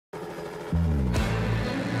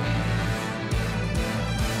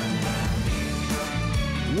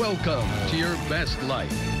Welcome to your best life.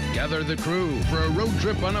 Gather the crew for a road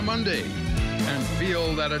trip on a Monday and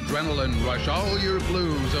feel that adrenaline rush all your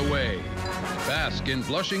blues away. Bask in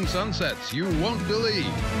blushing sunsets you won't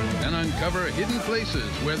believe and uncover hidden places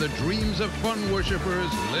where the dreams of fun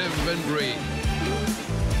worshippers live and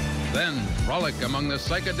breathe. Then frolic among the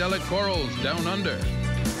psychedelic corals down under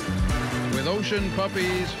with ocean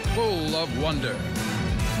puppies full of wonder.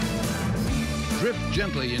 Drift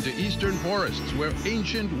gently into eastern forests where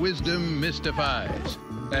ancient wisdom mystifies.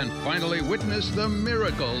 And finally witness the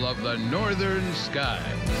miracle of the northern skies.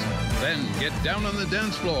 Then get down on the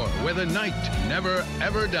dance floor where the night never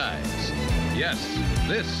ever dies. Yes,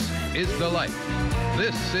 this is the life.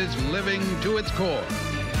 This is living to its core.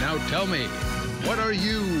 Now tell me, what are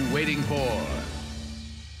you waiting for?